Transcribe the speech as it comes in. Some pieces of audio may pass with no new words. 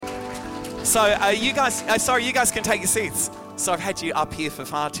So you guys can take your seats. So I've had you up here for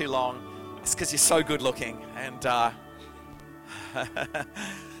far too long. It's because you're so good looking. And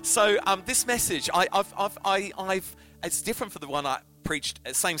so this message, it's different from the one I preached,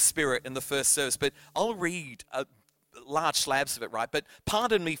 same spirit in the first service, but I'll read large slabs of it, right? But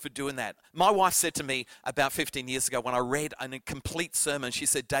pardon me for doing that. My wife said to me about 15 years ago when I read a complete sermon, she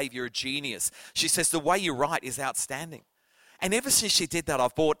said, Dave, you're a genius. She says, the way you write is outstanding. And ever since she did that,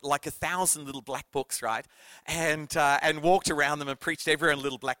 I've bought like 1,000 little black books, right? And walked around them and preached everyone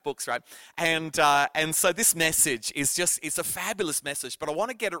little black books, right? And so this message is it's a fabulous message, but I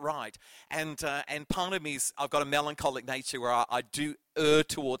want to get it right. And part of me is I've got a melancholic nature where I do err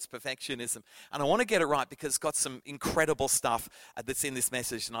towards perfectionism. And I want to get it right because it's got some incredible stuff that's in this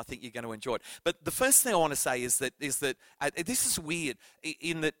message, and I think you're going to enjoy it. But the first thing I want to say is that this is weird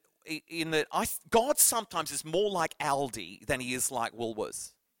in that God sometimes is more like Aldi than he is like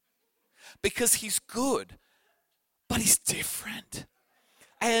Woolworths. Because he's good, but he's different.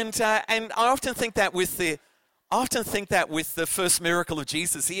 And I often think that with the first miracle of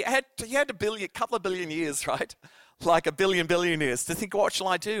Jesus. He had a couple of billion years, right? Like a billion years to think, what shall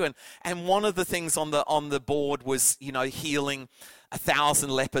I do? And one of the things on the board was, healing 1,000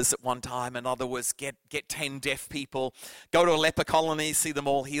 lepers at one time. Another was get 10 deaf people, go to a leper colony, see them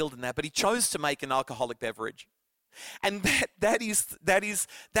all healed and that. But he chose to make an alcoholic beverage. And that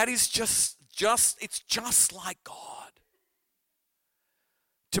is just like God.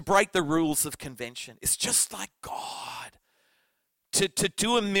 To break the rules of convention. It's just like God. To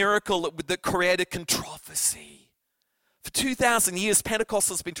do a miracle that created controversy. For 2,000 years,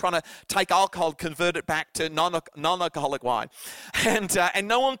 Pentecostals have been trying to take alcohol, convert it back to non-alcoholic wine. And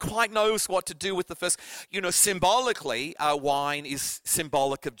no one quite knows what to do with the first. Symbolically, wine is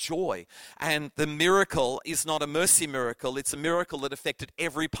symbolic of joy. And the miracle is not a mercy miracle. It's a miracle that affected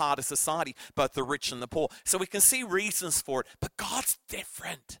every part of society, both the rich and the poor. So we can see reasons for it, but God's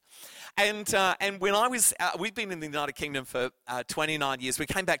different. And when we've been in the United Kingdom for 29 years. We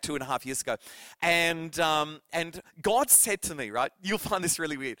came back 2.5 years ago. And God said to me, right, you'll find this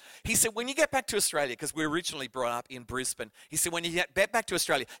really weird. He said, when you get back to Australia, because we were originally brought up in Brisbane, he said, when you get back to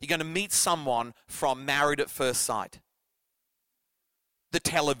Australia, you're going to meet someone from Married at First Sight. The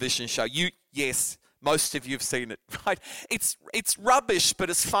television show. Yes, most of you have seen it, right? It's rubbish, but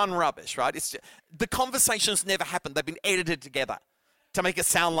it's fun rubbish, right? The conversations never happened. They've been edited together to make it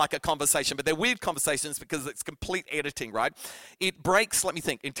sound like a conversation, but they're weird conversations because it's complete editing, right? It breaks, let me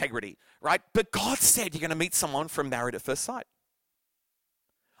think, integrity, right? But God said you're going to meet someone from Married at First Sight.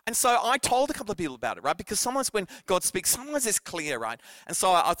 And so I told a couple of people about it, right? Because sometimes when God speaks, sometimes it's clear, right? And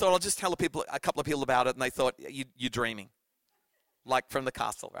so I thought I'll just tell a couple of people about it, and they thought, you're dreaming, like from the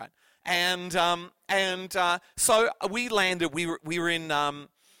castle, right? And so we landed, we were in,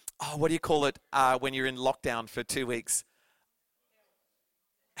 what do you call it when you're in lockdown for 2 weeks?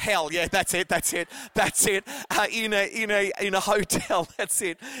 Hell, yeah, that's it. In a hotel, that's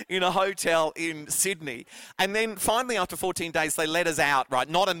it. In a hotel in Sydney. And then finally, after 14 days, they let us out, right?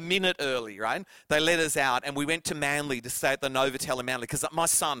 Not a minute early, right? They let us out, and we went to Manly to stay at the Novotel in Manly because my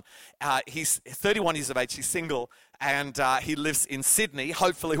son, he's 31 years of age, he's single, and he lives in Sydney.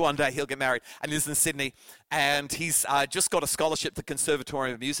 Hopefully one day he'll get married and lives in Sydney. And he's just got a scholarship to the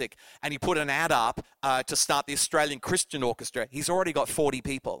Conservatorium of Music. And he put an ad up to start the Australian Christian Orchestra. He's already got 40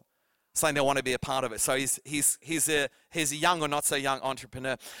 people saying they want to be a part of it. So he's a young or not so young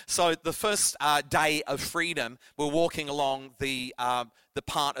entrepreneur. So the first day of freedom, we're walking along the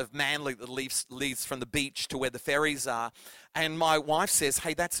part of Manly that leads from the beach to where the ferries are. And my wife says,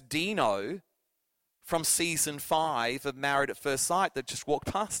 hey, that's Dino from season 5 of Married at First Sight that just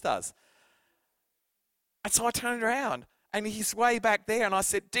walked past us. And so I turned around, and he's way back there, and I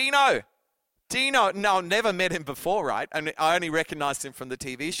said, Dino. No, I never met him before, right? And I only recognized him from the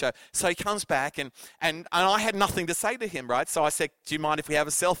TV show. So he comes back, and I had nothing to say to him, right? So I said, do you mind if we have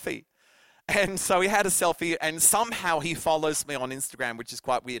a selfie? And so we had a selfie, and somehow he follows me on Instagram, which is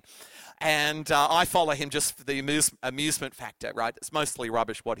quite weird. And I follow him just for the amusement factor, right? It's mostly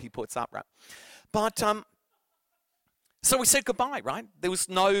rubbish what he puts up, right? But so we said goodbye, right? There was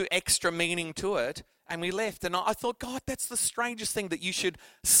no extra meaning to it, and we left. And I thought, God, that's the strangest thing that you should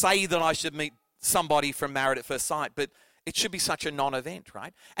say that I should meet somebody from Married at First Sight, but it should be such a non-event,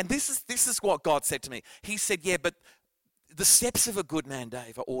 right? And this is what God said to me. He said, yeah, but the steps of a good man,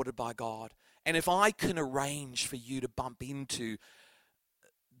 Dave, are ordered by God. And if I can arrange for you to bump into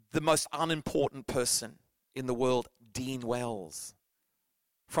the most unimportant person in the world, Dean Wells,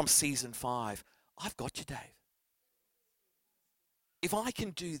 from season 5, I've got you, Dave. If I can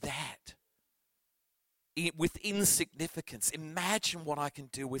do that, with insignificance. Imagine what I can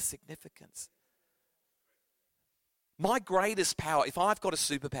do with significance. My greatest power, if I've got a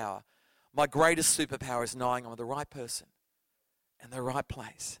superpower, my greatest superpower is knowing I'm the right person in the right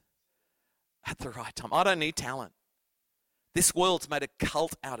place at the right time. I don't need talent. This world's made a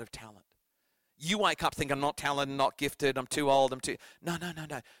cult out of talent. You wake up thinking, I'm not talented, not gifted, I'm too old,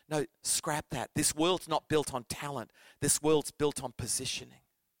 No, scrap that. This world's not built on talent. This world's built on positioning.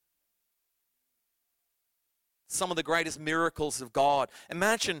 Some of the greatest miracles of God.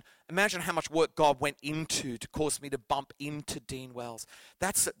 Imagine how much work God went into to cause me to bump into Dean Wells.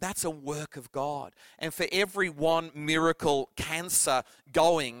 That's a work of God. And for every one miracle, cancer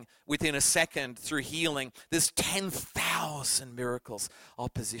going within a second through healing, there's 10,000 miracles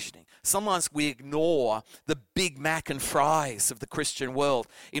of positioning. Sometimes we ignore the Big Mac and fries of the Christian world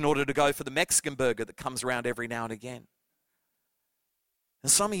in order to go for the Mexican burger that comes around every now and again. And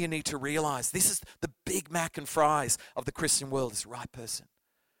some of you need to realize this is the Big Mac and fries of the Christian world is right person,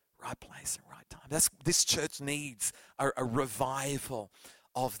 right place, and right time. This church needs a revival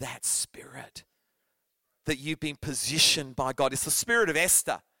of that spirit that you've been positioned by God. It's the spirit of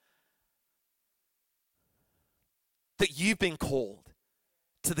Esther that you've been called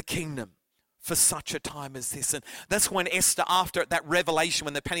to the kingdom for such a time as this. And that's when Esther, after that revelation,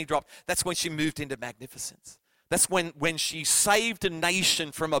 when the penny dropped, that's when she moved into magnificence. That's when she saved a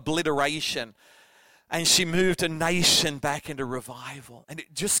nation from obliteration and she moved a nation back into revival. And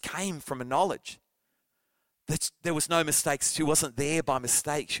it just came from a knowledge that there was no mistakes. She wasn't there by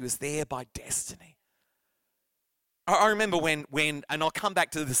mistake. She was there by destiny. I remember when, and I'll come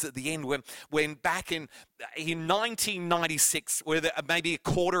back to this at the end, when back in 1996, where maybe a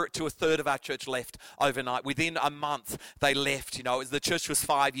quarter to a third of our church left overnight. Within a month, they left. The church was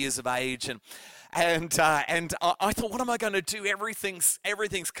 5 years of age, and I thought, what am I going to do?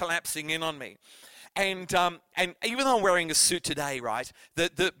 Everything's collapsing in on me. And even though I'm wearing a suit today, right,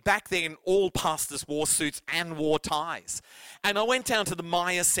 back then all pastors wore suits and wore ties. And I went down to the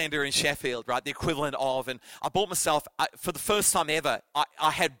Myer Centre in Sheffield, right, the equivalent of, and I bought myself, for the first time ever,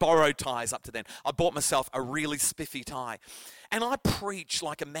 I had borrowed ties up to then. I bought myself a really spiffy tie. And I preached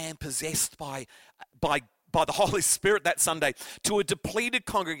like a man possessed by the Holy Spirit that Sunday to a depleted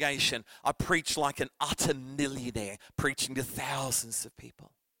congregation. I preached like an utter millionaire, preaching to thousands of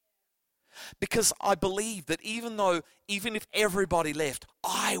people. Because I believe that even if everybody left,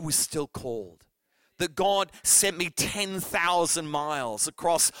 I was still called. That God sent me 10,000 miles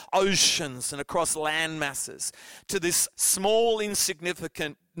across oceans and across land masses to this small,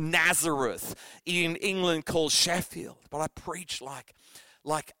 insignificant Nazareth in England called Sheffield. But I preached like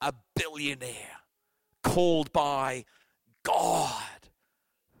a billionaire, called by God,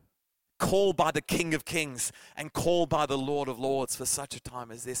 called by the King of Kings, and called by the Lord of Lords for such a time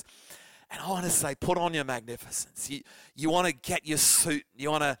as this. And I want to say, put on your magnificence. You want to get your suit.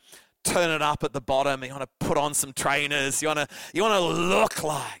 You want to turn it up at the bottom. You want to put on some trainers. You want to look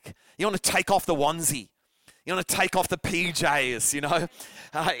like. You want to take off the onesie. You want to take off the PJs.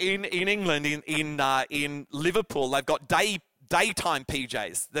 In England, in Liverpool, they've got daytime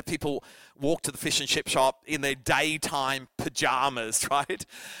PJs that people walk to the fish and chip shop in their daytime pajamas, right?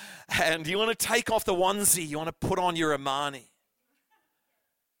 And you want to take off the onesie. You want to put on your Armani.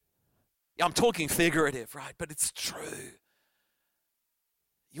 I'm talking figurative, right? But it's true.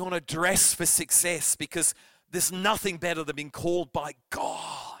 You want to dress for success because there's nothing better than being called by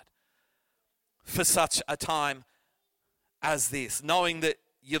God for such a time as this. Knowing that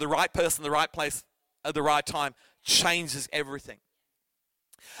you're the right person, the right place, at the right time changes everything.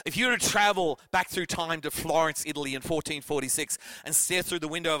 If you were to travel back through time to Florence, Italy in 1446 and stare through the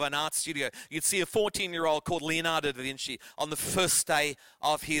window of an art studio, you'd see a 14-year-old called Leonardo da Vinci on the first day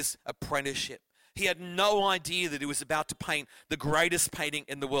of his apprenticeship. He had no idea that he was about to paint the greatest painting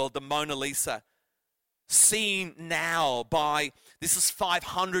in the world, the Mona Lisa, seen now by, this is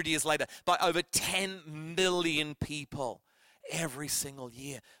 500 years later, by over 10 million people every single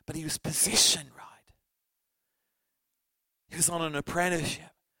year. But he was positioned right. He was on an apprenticeship.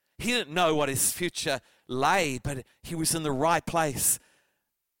 He didn't know what his future lay, but he was in the right place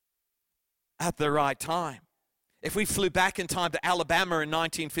at the right time. If we flew back in time to Alabama in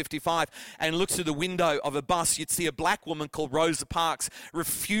 1955 and looked through the window of a bus, you'd see a black woman called Rosa Parks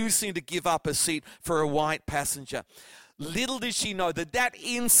refusing to give up a seat for a white passenger. Little did she know that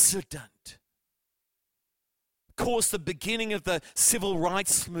incident caused the beginning of the civil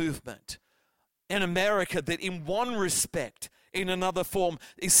rights movement in America that in one respect, in another form,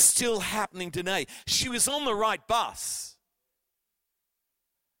 is still happening today. She was on the right bus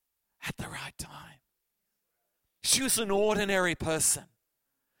at the right time. She was an ordinary person,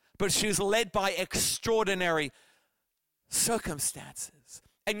 but she was led by extraordinary circumstances.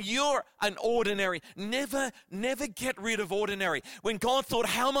 And you're an ordinary. Never get rid of ordinary. When God thought,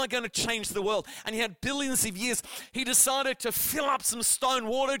 how am I going to change the world? And he had billions of years. He decided to fill up some stone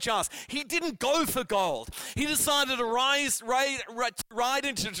water jars. He didn't go for gold. He decided to ride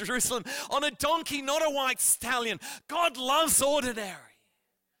into Jerusalem on a donkey, not a white stallion. God loves ordinary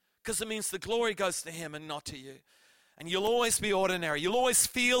because it means the glory goes to him and not to you. And you'll always be ordinary. You'll always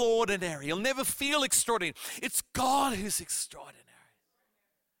feel ordinary. You'll never feel extraordinary. It's God who's extraordinary.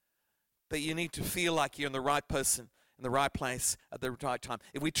 But you need to feel like you're in the right person, in the right place, at the right time.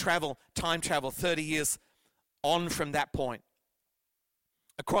 If we time travel 30 years on from that point,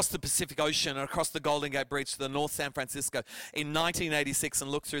 across the Pacific Ocean and across the Golden Gate Bridge to the North San Francisco, in 1986, and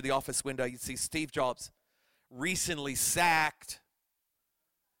look through the office window, you'd see Steve Jobs, recently sacked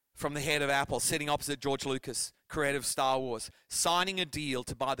from the head of Apple, sitting opposite George Lucas, creator of Star Wars, signing a deal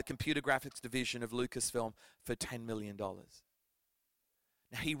to buy the computer graphics division of Lucasfilm for $10 million.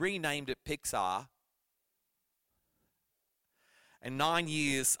 Now, he renamed it Pixar, and 9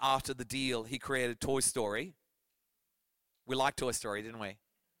 years after the deal, he created Toy Story. We liked Toy Story, didn't we?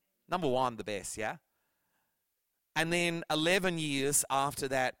 Number one, the best, yeah? And then 11 years after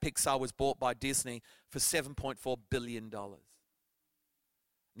that, Pixar was bought by Disney for $7.4 billion.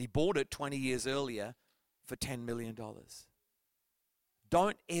 And he bought it 20 years earlier for $10 million.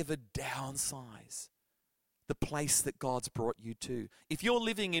 Don't ever downsize the place that God's brought you to. If you're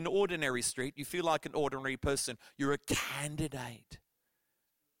living in ordinary street, you feel like an ordinary person, you're a candidate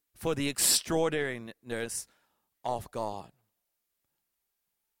for the extraordinariness of God.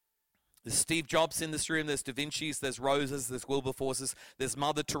 There's Steve Jobs in this room, there's Da Vinci's, there's Roses, there's Wilberforce's, there's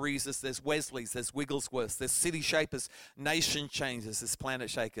Mother Teresa's, there's Wesley's, there's Wigglesworth's, there's City Shapers, Nation Changers, there's Planet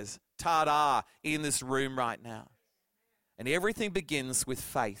Shakers. Ta-da, in this room right now. And everything begins with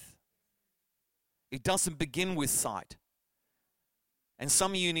faith. It doesn't begin with sight. And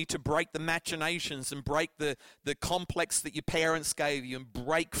some of you need to break the machinations and break the complex that your parents gave you and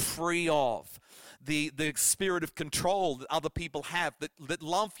break free of the spirit of control that other people have that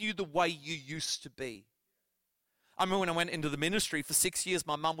love you the way you used to be. I remember when I went into the ministry for 6 years,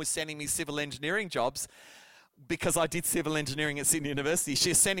 my mum was sending me civil engineering jobs because I did civil engineering at Sydney University. She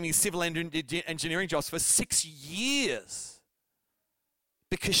was sending me civil engineering jobs for 6 years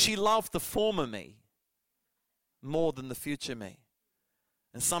because she loved the former me more than the future me.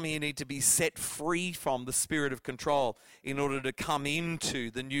 And some of you need to be set free from the spirit of control in order to come into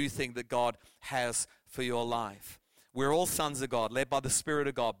the new thing that God has for your life. We're all sons of God, led by the Spirit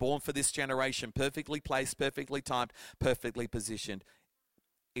of God, born for this generation, perfectly placed, perfectly timed, perfectly positioned.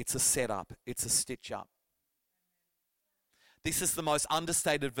 It's a setup. It's a stitch up. This is the most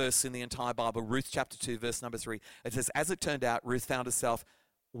understated verse in the entire Bible, Ruth chapter 2, verse number 3. It says, as it turned out, Ruth found herself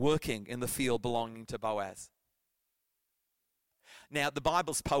working in the field belonging to Boaz. Now, the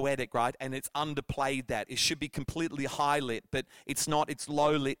Bible's poetic, right? And it's underplayed that. It should be completely high-lit, but it's not. It's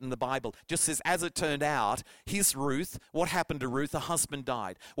low-lit in the Bible. Just says, as it turned out, here's Ruth. What happened to Ruth? Her husband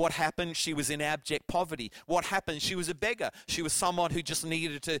died. What happened? She was in abject poverty. What happened? She was a beggar. She was someone who just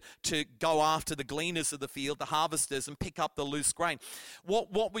needed to go after the gleaners of the field, the harvesters, and pick up the loose grain.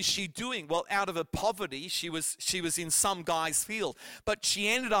 What was she doing? Well, out of her poverty, she was in some guy's field, but she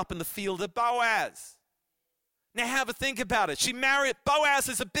ended up in the field of Boaz. Now have a think about it. She married, Boaz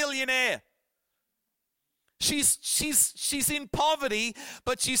is a billionaire. She's in poverty,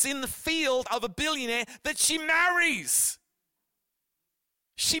 but she's in the field of a billionaire that she marries.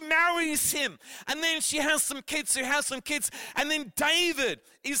 She marries him. And then she has some kids who have some kids. And then David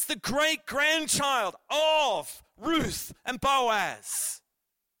is the great-grandchild of Ruth and Boaz.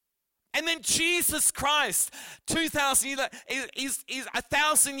 And then Jesus Christ, 2,000 years is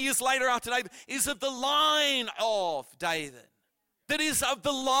 1,000 years later after David, is of the line of David. That is of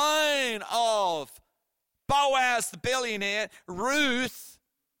the line of Boaz, the billionaire, Ruth,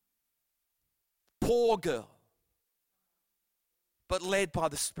 poor girl, but led by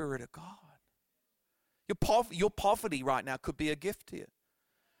the Spirit of God. Your poverty right now could be a gift to you.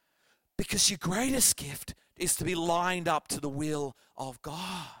 Because your greatest gift is to be lined up to the will of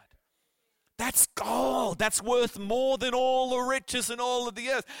God. That's gold. That's worth more than all the riches and all of the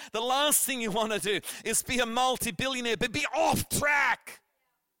earth. The last thing you want to do is be a multi-billionaire, but be off track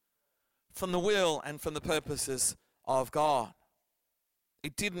from the will and from the purposes of God.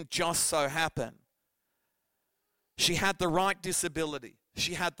 It didn't just so happen. She had the right disability.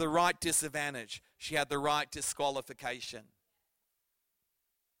 She had the right disadvantage. She had the right disqualification.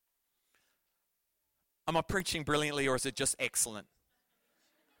 Am I preaching brilliantly, or is it just excellent?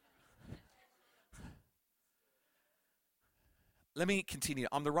 let me continue.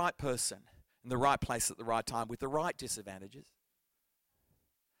 I'm the right person in the right place at the right time with the right disadvantages,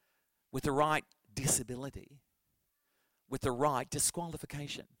 with the right disability, with the right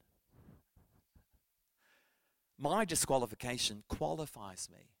disqualification. My disqualification qualifies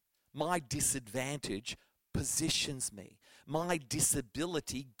me. My disadvantage positions me. My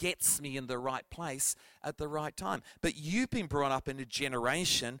disability gets me in the right place at the right time. But you've been brought up in a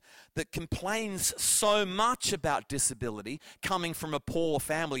generation that complains so much about disability coming from a poor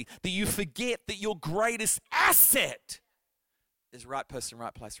family that you forget that your greatest asset is right person,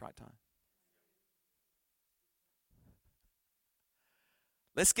 right place, right time.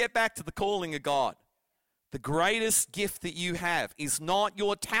 Let's get back to the calling of God. The greatest gift that you have is not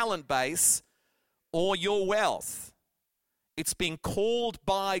your talent base or your wealth. It's being called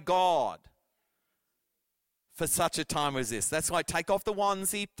by God for such a time as this. That's why take off the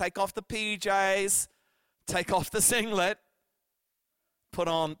onesie, take off the PJs, take off the singlet, put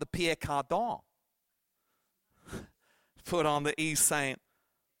on the Pierre Cardin, put on the Yves Saint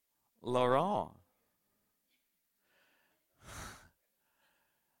Laurent.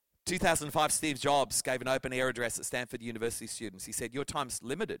 2005, Steve Jobs gave an open-air address at Stanford University students. He said, your time's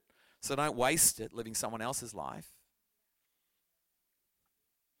limited, so don't waste it living someone else's life.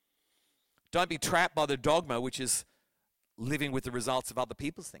 Don't be trapped by the dogma, which is living with the results of other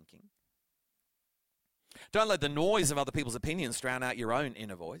people's thinking. Don't let the noise of other people's opinions drown out your own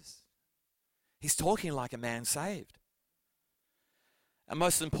inner voice. He's talking like a man saved. And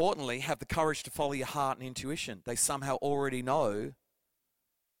most importantly, have the courage to follow your heart and intuition. They somehow already know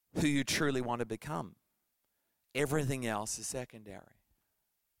who you truly want to become. Everything else is secondary.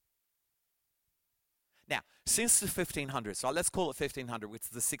 Now, since the 1500s, so let's call it 1500, which is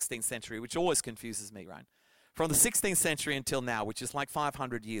the 16th century, which always confuses me, right? From the 16th century until now, which is like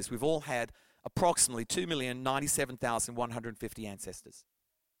 500 years, we've all had approximately 2,097,150 ancestors.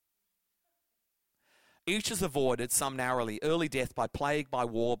 Each has avoided, some narrowly, early death by plague, by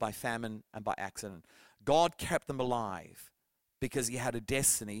war, by famine, and by accident. God kept them alive because he had a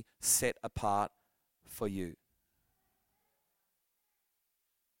destiny set apart for you.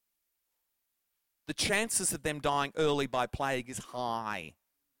 The chances of them dying early by plague is high.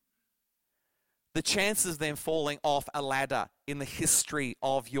 The chances of them falling off a ladder in the history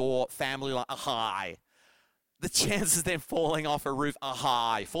of your family are high. The chances of them falling off a roof are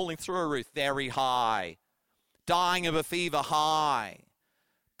high. Falling through a roof, very high. Dying of a fever, high.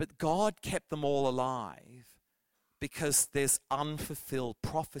 But God kept them all alive because there's unfulfilled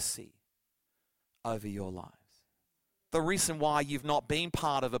prophecy over your lives. The reason why you've not been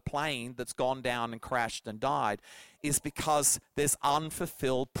part of a plane that's gone down and crashed and died is because there's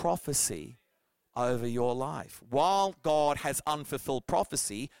unfulfilled prophecy over your life. While God has unfulfilled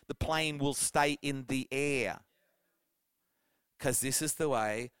prophecy, the plane will stay in the air because this is the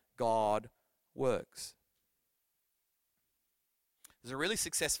way God works. There's a really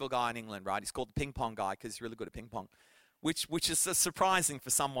successful guy in England, right? He's called the ping pong guy because he's really good at ping pong, which is surprising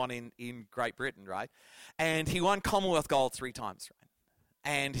for someone in Great Britain, right? And he won Commonwealth gold 3 times, right?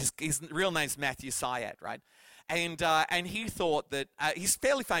 And his real name's Matthew Syed, right? And he thought that he's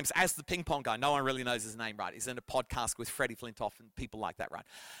fairly famous as the ping pong guy. No one really knows his name, right? He's in a podcast with Freddie Flintoff and people like that, right?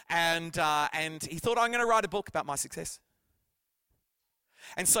 And he thought, I'm going to write a book about my success.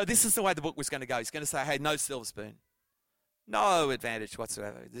 And so this is the way the book was going to go. He's going to say, hey, no silver spoon. No advantage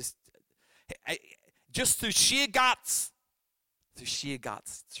whatsoever. Just through sheer guts. Through sheer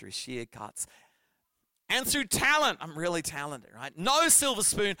guts. And through talent. I'm really talented, right? No silver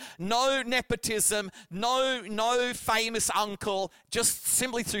spoon, no nepotism, no famous uncle. Just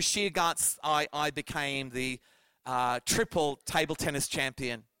simply through sheer guts, I became the triple table tennis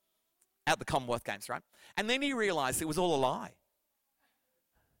champion at the Commonwealth Games, right? And then he realized it was all a lie.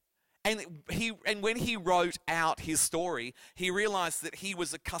 And when he wrote out his story, he realized that he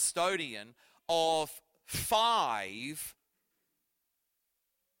was a custodian of 5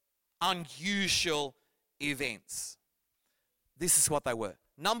 unusual events. This is what they were.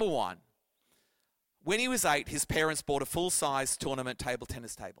 Number 1, when he was 8, his parents bought a full-size tournament table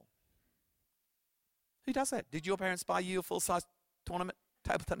tennis table. Who does that? Did your parents buy you a full-size tournament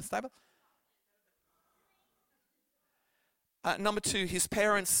table tennis table? Number 2, his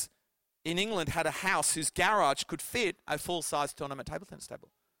parents in England had a house whose garage could fit a full-size tournament table tennis table.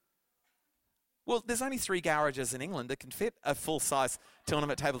 Well, there's only 3 garages in England that can fit a full-size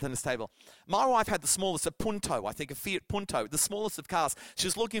tournament table tennis table. My wife had the smallest, a Punto, I think, a Fiat Punto, the smallest of cars. She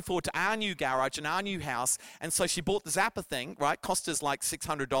was looking forward to our new garage and our new house, and so she bought the Zapper thing, right? Cost us like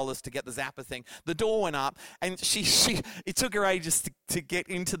 $600 to get the Zapper thing. The door went up, and it took her ages to get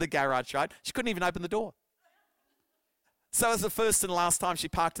into the garage, right? She couldn't even open the door. So it's the first and last time she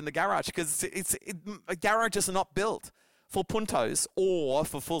parked in the garage, because garages are not built for puntos or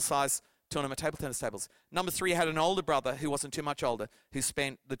for full-size tournament table tennis tables. Number 3 had an older brother who wasn't too much older, who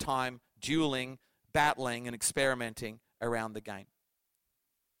spent the time dueling, battling, and experimenting around the game.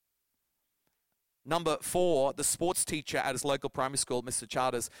 Number 4, the sports teacher at his local primary school, Mr.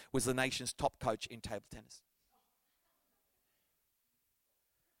 Charters, was the nation's top coach in table tennis.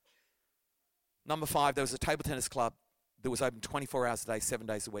 Number 5, there was a table tennis club that was open 24 hours a day, 7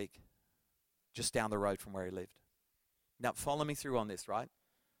 days a week, just down the road from where he lived. Now, follow me through on this, right?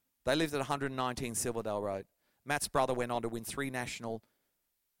 They lived at 119 Silverdale Road. Matt's brother went on to win 3 national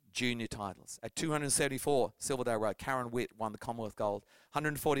junior titles. At 274 Silverdale Road, Karen Witt won the Commonwealth Gold.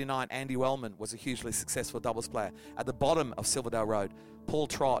 149, Andy Wellman was a hugely successful doubles player. At the bottom of Silverdale Road, Paul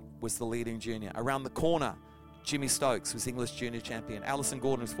Trott was the leading junior. Around the corner, Jimmy Stokes was English junior champion. Alison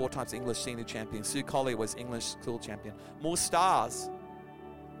Gordon was 4 times English senior champion. Sue Collier was English school champion. More stars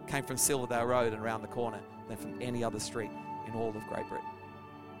came from Silverdale Road and around the corner than from any other street in all of Great Britain.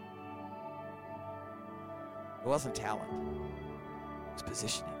 It wasn't talent, it was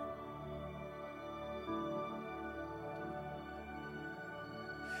positioning.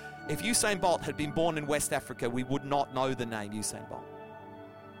 If Usain Bolt had been born in West Africa, we would not know the name Usain Bolt,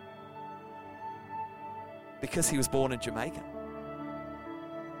 because he was born in Jamaica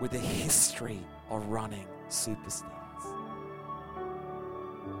with a history of running superstars.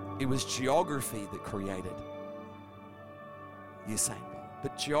 It was geography that created Usain Bolt,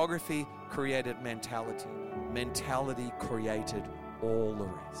 but geography created mentality. Mentality created all the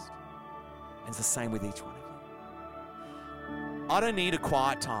rest. And it's the same with each one of you. I don't need a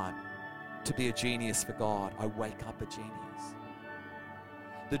quiet time to be a genius for God. I wake up a genius.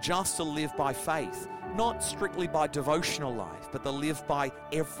 The just will live by faith, not strictly by devotional life, but they'll live by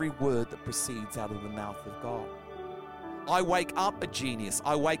every word that proceeds out of the mouth of God. I wake up a genius.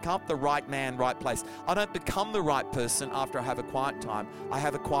 I wake up the right man, right place. I don't become the right person after I have a quiet time. I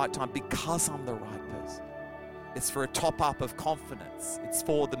have a quiet time because I'm the right person. It's for a top-up of confidence. It's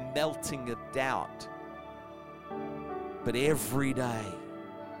for the melting of doubt. But every day,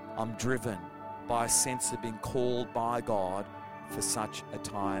 I'm driven by a sense of being called by God for such a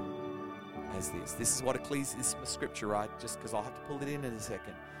time as this. This is what Ecclesiastes, this is my scripture, right? Just because I'll have to pull it in a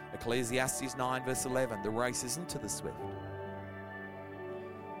second. Ecclesiastes 9 verse 11, the race isn't to the swift.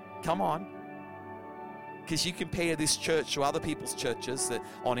 Come on. Because you compare this church to other people's churches that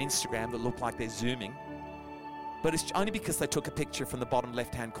on Instagram that look like they're zooming. But it's only because they took a picture from the bottom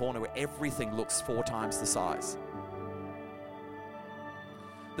left-hand corner where everything looks 4 times the size.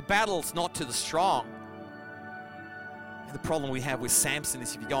 The battle's not to the strong. The problem we have with Samson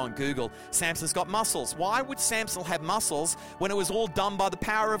is if you go on Google, Samson's got muscles. Why would Samson have muscles when it was all done by the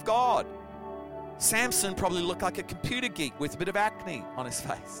power of God? Samson probably looked like a computer geek with a bit of acne on his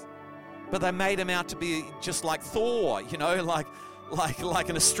face. But they made him out to be just like Thor, you know, like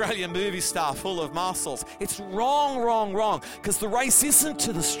an Australian movie star full of muscles. It's wrong, because the race isn't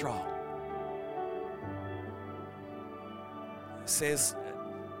to the strong. It says,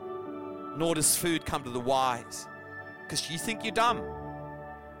 nor does food come to the wise, because you think you're dumb.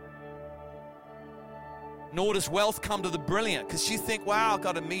 Nor does wealth come to the brilliant, because you think, wow, I've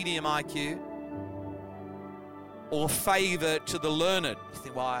got a medium IQ. Or favor to the learned. You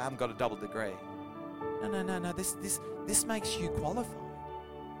think, well, I haven't got a double degree. No. This makes you qualified.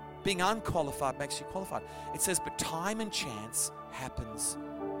 Being unqualified makes you qualified. It says, but time and chance happens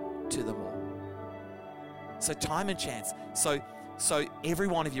to them all. So time and chance. So every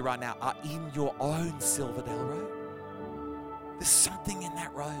one of you right now are in your own Silverdale Road. There's something in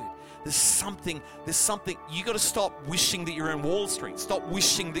that road. There's something. You got to stop wishing that you're in Wall Street. Stop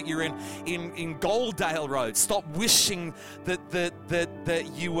wishing that you're in Goldale Road. Stop wishing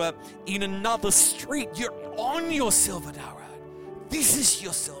that you were in another street. You're on your Silverdale Road. This is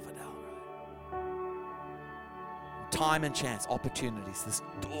your Silverdale Road. Time and chance, opportunities. There's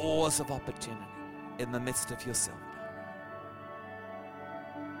doors of opportunity in the midst of your Silverdale.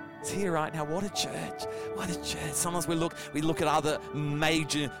 It's here right now. What a church. What a church. Sometimes we look at other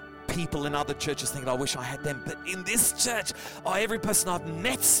major people in other churches thinking, I wish I had them. But in this church, every person I've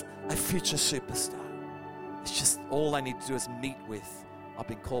met's a future superstar. It's just all I need to do is meet with. I've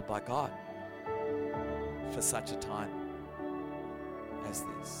been called by God for such a time as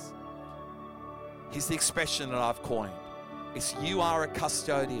this. Here's the expression that I've coined. It's you are a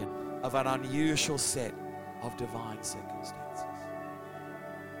custodian of an unusual set of divine circumstances.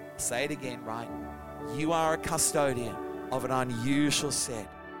 Say it again, right? You are a custodian of an unusual set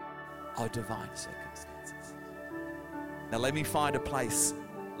of divine circumstances. Now let me find a place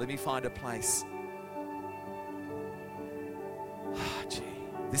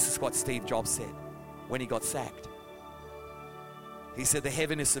This is what Steve Jobs said when he got sacked. He said, the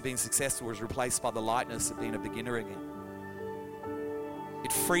heaviness of being successful was replaced by the lightness of being a beginner again.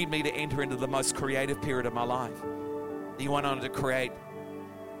 It freed me to enter into the most creative period of my life. He went on to create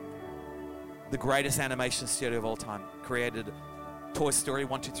the greatest animation studio of all time. Created Toy Story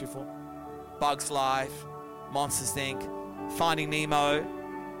 1, 2, 3, 4, Bugs Life, Monsters Inc., Finding Nemo,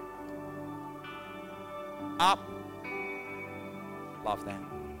 Up. Love that.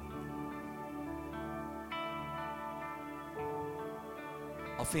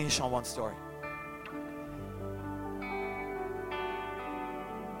 I'll finish on one story.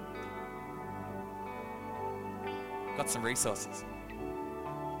 Got some resources.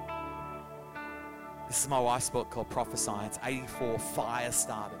 This is my wife's book called Prophescience, 84 Fire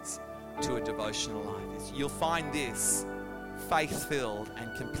Starters to a Devotional Life. You'll find this faith-filled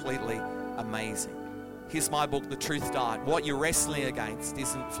and completely amazing. Here's my book, The Truth Diet. What you're wrestling against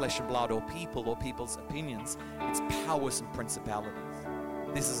isn't flesh and blood or people or people's opinions. It's powers and principalities.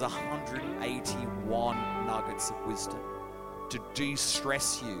 This is 181 nuggets of wisdom to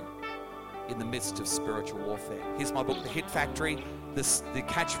de-stress you in the midst of spiritual warfare. Here's my book, The Hit Factory. The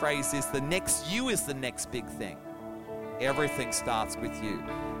catchphrase is, the next you is the next big thing. Everything starts with you.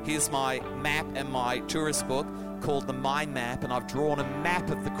 Here's my map and my tourist book called The Mind Map, and I've drawn a map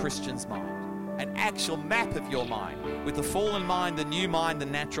of the Christian's mind. An actual map of your mind, with the fallen mind, the new mind, the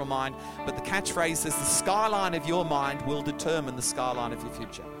natural mind. But the catchphrase is, the skyline of your mind will determine the skyline of your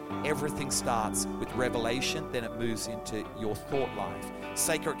future. Everything starts with revelation, then it moves into your thought life.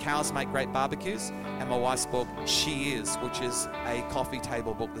 Sacred Cows Make Great Barbecues, and my wife's book, She Is, which is a coffee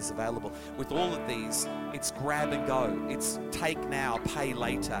table book that's available. With all of these, it's grab and go. It's take now, pay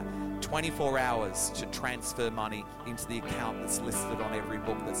later. 24 hours to transfer money into the account that's listed on every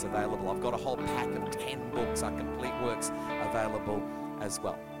book that's available. I've got a whole pack of 10 books, our complete works, available as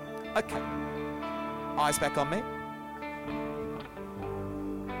well. Okay, eyes back on me.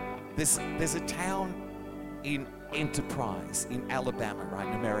 There's a town in Enterprise in Alabama, right,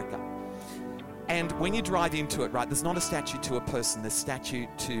 in America. And when you drive into it, right, there's not a statue to a person, there's a statue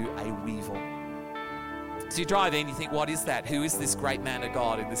to a weevil. So you drive in, you think, what is that? Who is this great man of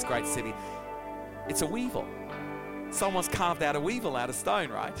God in this great city? It's a weevil. Someone's carved out a weevil out of stone,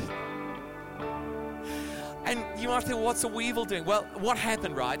 right? And you might think, what's a weevil doing? Well, what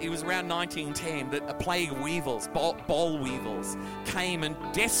happened, right? It was around 1910 that a plague of weevils, boll weevils, came and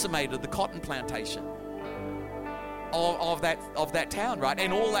decimated the cotton plantation of that town, right?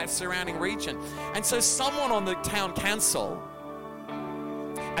 And all that surrounding region. And so someone on the town council,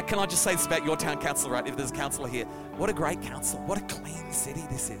 can I just say this about your town council, right? If there's a councillor here, what a great council. What a clean city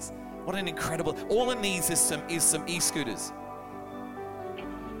this is. What an incredible, all it needs is some e-scooters.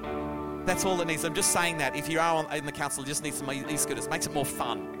 That's all it needs. I'm just saying that if you are in the council, you just need some e-scooters. Makes it more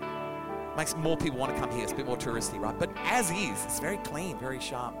fun. Makes more people want to come here. It's a bit more touristy, right? But as is, it's very clean, very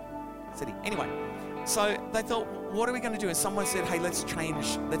sharp city. Anyway, so they thought, what are we going to do? And someone said, hey, let's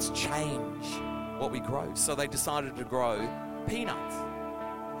change what we grow. So they decided to grow peanuts.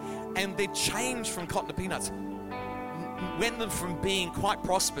 And their change from cotton to peanuts went them from being quite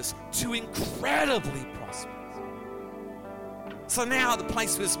prosperous to incredibly prosperous. So now the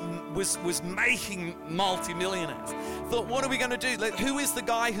place was making multi-millionaires. Thought, what are we going to do? Who is the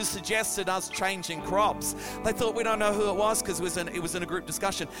guy who suggested us changing crops? They thought, we don't know who it was because it was in a group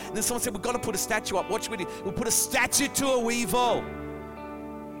discussion. And then someone said, we've got to put a statue up. What should we do? We'll put a statue to a weevil.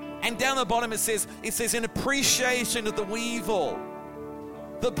 And down the bottom it says in appreciation of the weevil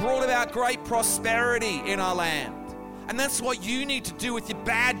that brought about great prosperity in our land. And that's what you need to do with your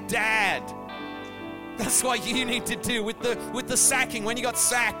bad dad. That's what you need to do with the sacking. When you got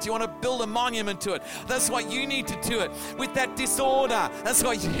sacked, you want to build a monument to it. That's what you need to do it. With that disorder, that's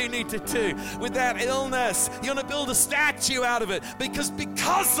what you need to do. With that illness, you want to build a statue out of it. Because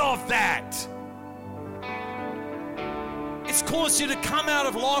of that, it's caused you to come out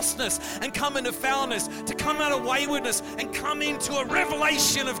of lostness and come into foulness, to come out of waywardness and come into a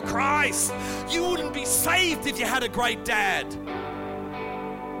revelation of Christ. You wouldn't be saved if you had a great dad.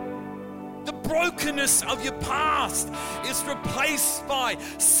 The brokenness of your past is replaced by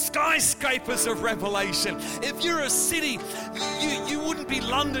skyscrapers of revelation. If you're a city, you wouldn't be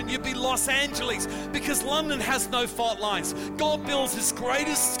London, you'd be Los Angeles, because London has no fault lines. God builds his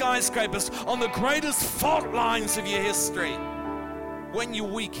greatest skyscrapers on the greatest fault lines of your history. When you're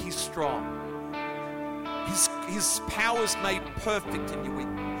weak, he's strong. His power's made perfect in your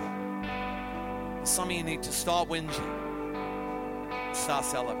weakness. Some of you need to start whinging, start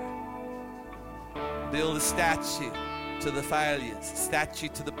celebrating. Build a statue to the failures, a statue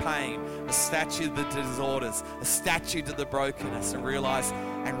to the pain, a statue to the disorders, a statue to the brokenness, and realize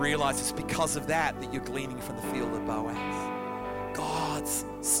and realize it's because of that that you're gleaning from the field of Boaz. God's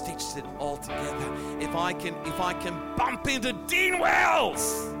stitched it all together. If I can bump into Dean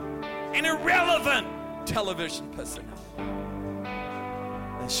Wells, an irrelevant television personality,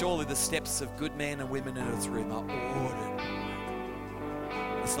 then surely the steps of good men and women in this room are ordered.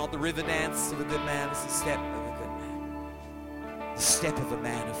 It's not the river dance of a good man, it's the step of a good man. The step of a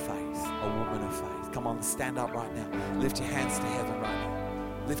man of faith, a woman of faith. Come on, stand up right now. Lift your hands to heaven right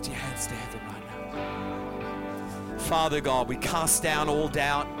now. Lift your hands to heaven right now. Father God, we cast down all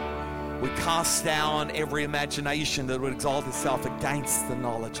doubt. We cast down every imagination that would exalt itself against the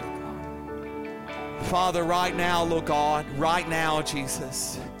knowledge of God. Father, right now, Lord God, right now,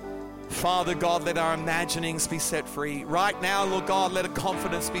 Jesus, Father God, let our imaginings be set free. Right now, Lord God, let a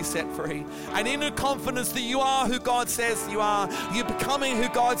confidence be set free. And in a confidence that you are who God says you are, you're becoming who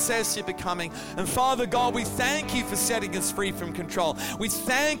God says you're becoming. And Father God, we thank you for setting us free from control. We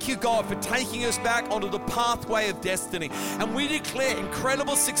thank you, God, for taking us back onto the pathway of destiny. And we declare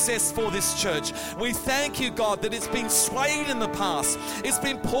incredible success for this church. We thank you, God, that it's been swayed in the past. It's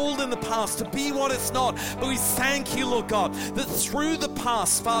been pulled in the past to be what it's not. But we thank you, Lord God, that through the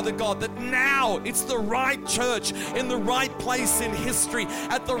past, Father God, that now it's the right church in the right place in history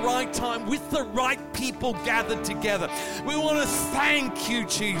at the right time with the right people gathered together. We want to thank you,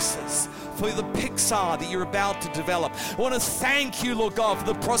 Jesus, for the Pixar that you're about to develop. I want to thank you, Lord God, for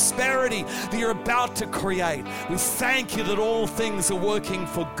the prosperity that you're about to create. We thank you that all things are working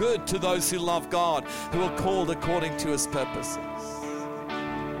for good to those who love God, who are called according to his purposes.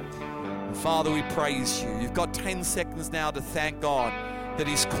 And Father, we praise you. You've got 10 seconds now to thank God that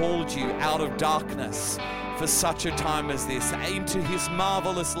he's called you out of darkness for such a time as this, into his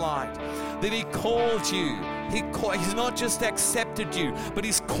marvelous light, that he called you. He's not just accepted you, but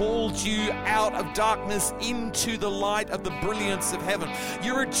he's called you out of darkness into the light of the brilliance of heaven.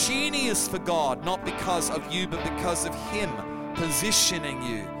 You're a genius for God, not because of you, but because of him positioning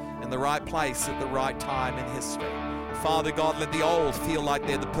you in the right place at the right time in history. Father God, let the old feel like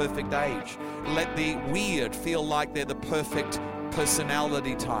they're the perfect age. Let the weird feel like they're the perfect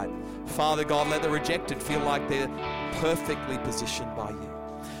personality type. Father God, let the rejected feel like they're perfectly positioned by you.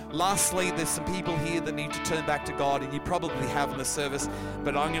 Lastly, there's some people here that need to turn back to God, and you probably have in the service,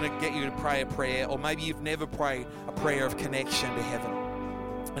 but I'm going to get you to pray a prayer, or maybe you've never prayed a prayer of connection to heaven,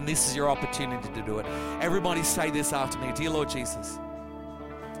 and this is your opportunity to do it. Everybody say this after me. Dear Lord Jesus,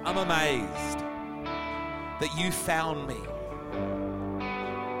 I'm amazed that you found me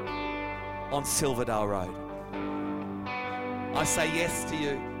on Silverdale Road. I say yes to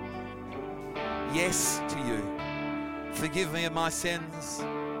you. Yes to you. Forgive me of my sins,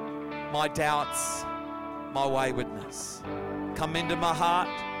 my doubts, my waywardness. Come into my heart.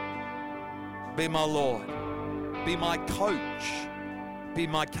 Be my Lord. Be my coach. Be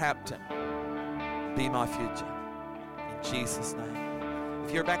my captain. Be my future. In Jesus' name.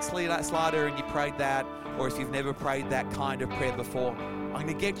 If you're a backslider and you prayed that, or if you've never prayed that kind of prayer before, I'm going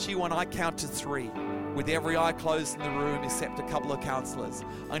to get you when I count to 3. With every eye closed in the room except a couple of counselors.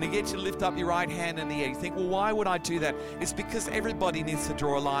 I'm going to get you to lift up your right hand in the air. You think, well, why would I do that? It's because everybody needs to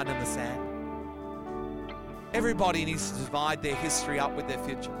draw a line in the sand. Everybody needs to divide their history up with their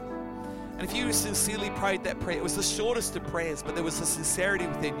future. And if you sincerely prayed that prayer, it was the shortest of prayers, but there was a sincerity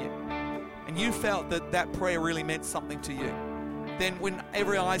within you, and you felt that that prayer really meant something to you, then when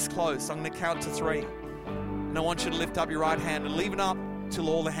every eye's closed, I'm going to count to 3. And I want you to lift up your right hand and leave it up till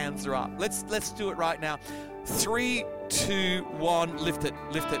all the hands are up. Let's do it right now. 3, 2, 1. Lift it.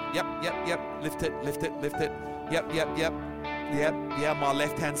 Lift it. Yep. Lift it. Lift it. Lift it. Yep. My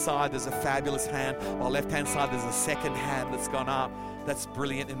left-hand side, there's a fabulous hand. My left-hand side, there's a second hand that's gone up. That's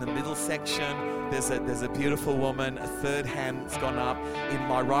brilliant. In the middle section, there's a beautiful woman, a third hand that's gone up. In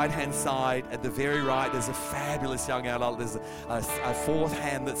my right-hand side, at the very right, there's a fabulous young adult. There's a fourth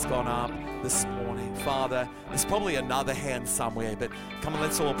hand that's gone up this morning. Father, there's probably another hand somewhere, but come on,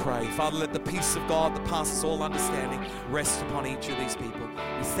 let's all pray. Father, let the peace of God that passes all understanding rest upon each of these people.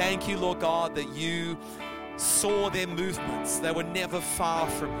 We thank you, Lord God, that you saw their movements. They were never far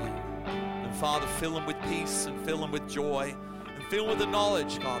from you. And Father, fill them with peace and fill them with joy and fill them with the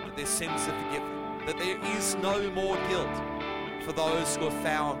knowledge, God, that their sins are forgiven, that there is no more guilt for those who are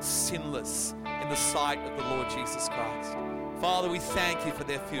found sinless in the sight of the Lord Jesus Christ. Father, we thank you for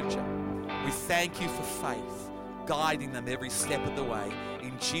their future. We thank you for faith, guiding them every step of the way.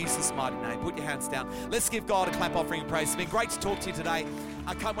 In Jesus' mighty name. Put your hands down. Let's give God a clap offering and praise. It's been great to talk to you today.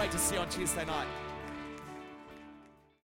 I can't wait to see you on Tuesday night.